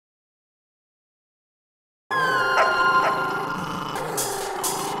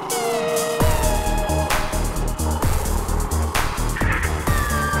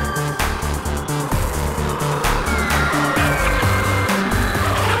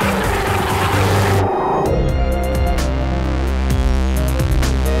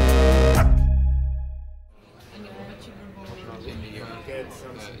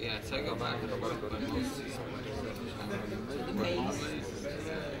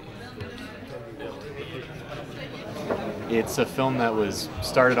It's a film that was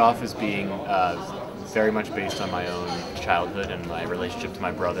started off as being very much based on my own childhood and my relationship to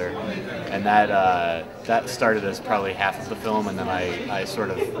my brother, and that started as probably half of the film, and then I sort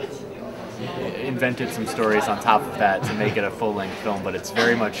of invented some stories on top of that to make it a full-length film. But it's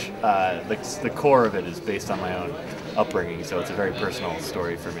very much the core of it is based on my own upbringing, so it's a very personal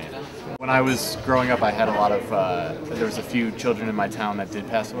story for me. When I was growing up, I had a lot of there was a few children in my town that did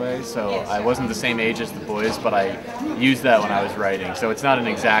pass away, so I wasn't the same age as the boys, but I used that when I was writing. So it's not an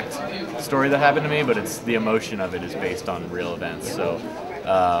exact story that happened to me, but it's the emotion of it is based on real events. So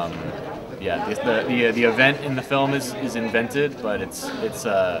yeah, the event in the film is invented, but it's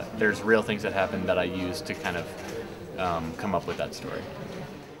there's real things that happen that I use to kind of come up with that story.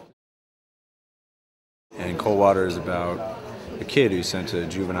 And Coldwater is about a kid who's sent to a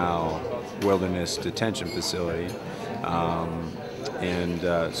juvenile wilderness detention facility.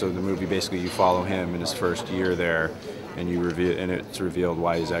 So the movie, basically you follow him in his first year there, and it's revealed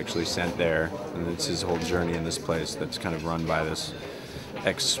why he's actually sent there, and it's his whole journey in this place that's kind of run by this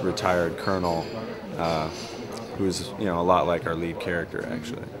ex-retired colonel who's a lot like our lead character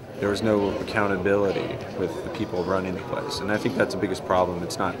actually. There was no accountability with the people running the place, and I think that's the biggest problem.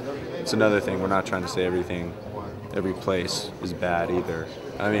 It's another thing. We're not trying to say every place is bad either.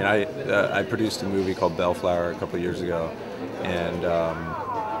 I mean, I produced a movie called Bellflower a couple of years ago, and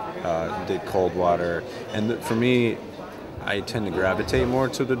did Coldwater. And for me, I tend to gravitate more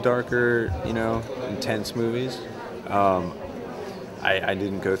to the darker, intense movies. I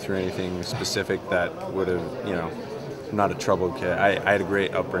didn't go through anything specific that would have, I'm not a troubled kid. I had a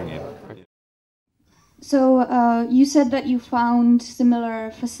great upbringing. So you said that you found similar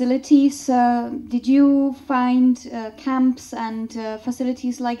facilities. Did you find camps and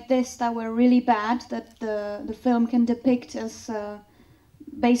facilities like this that were really bad, that the film can depict as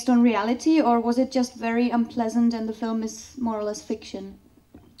based on reality, or was it just very unpleasant and the film is more or less fiction?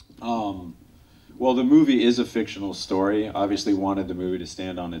 Well, the movie is a fictional story. Obviously wanted the movie to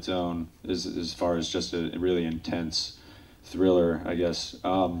stand on its own as far as just a really intense thriller, I guess.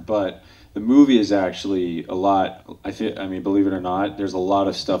 But the movie is actually a lot, I mean, believe it or not, there's a lot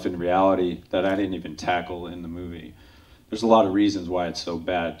of stuff in reality that I didn't even tackle in the movie. There's a lot of reasons why it's so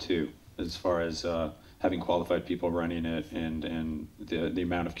bad too, as far as having qualified people running it, and the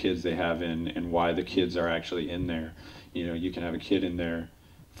amount of kids they have in, and why the kids are actually in there. You can have a kid in there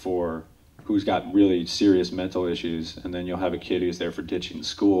who's got really serious mental issues, and then you'll have a kid who's there for ditching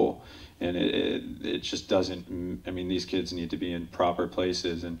school, and it just doesn't, I mean, these kids need to be in proper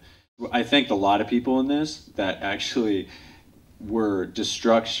places. And I thanked a lot of people in this that actually were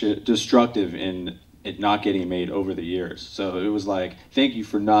destructive in it not getting made over the years. So it was like, thank you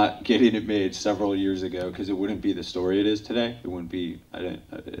for not getting it made several years ago, because it wouldn't be the story it is today. It wouldn't be,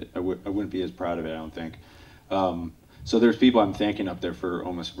 I wouldn't be as proud of it, I don't think. So there's people I'm thanking up there for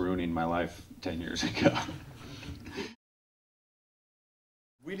almost ruining my life 10 years ago.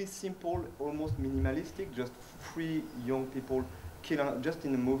 Really simple, almost minimalistic, just three young people just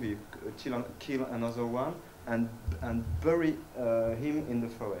in the movie, kill another one and bury him in the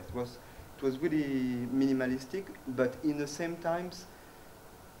forest. It was really minimalistic, but in the same times,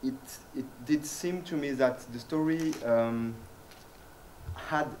 it did seem to me that the story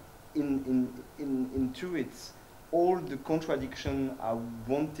had into it all the contradiction I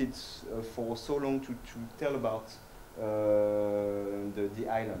wanted for so long to tell about the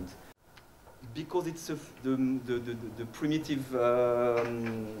island. Because it's the primitive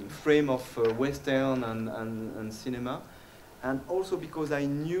frame of Western and cinema, and also because I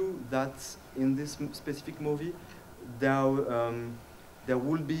knew that in this specific movie there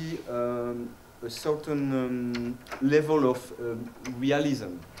would be a certain level of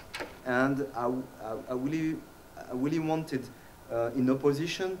realism, and I really wanted in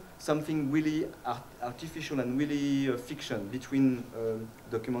opposition something really artificial and really fiction between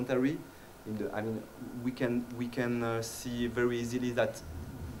documentary. I mean, we can see very easily that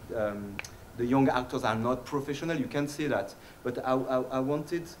the young actors are not professional. You can see that, but I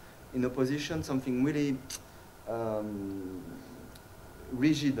wanted in opposition something really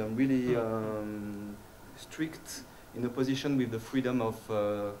rigid and really strict, in opposition with the freedom of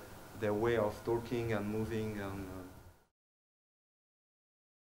their way of talking and moving. And,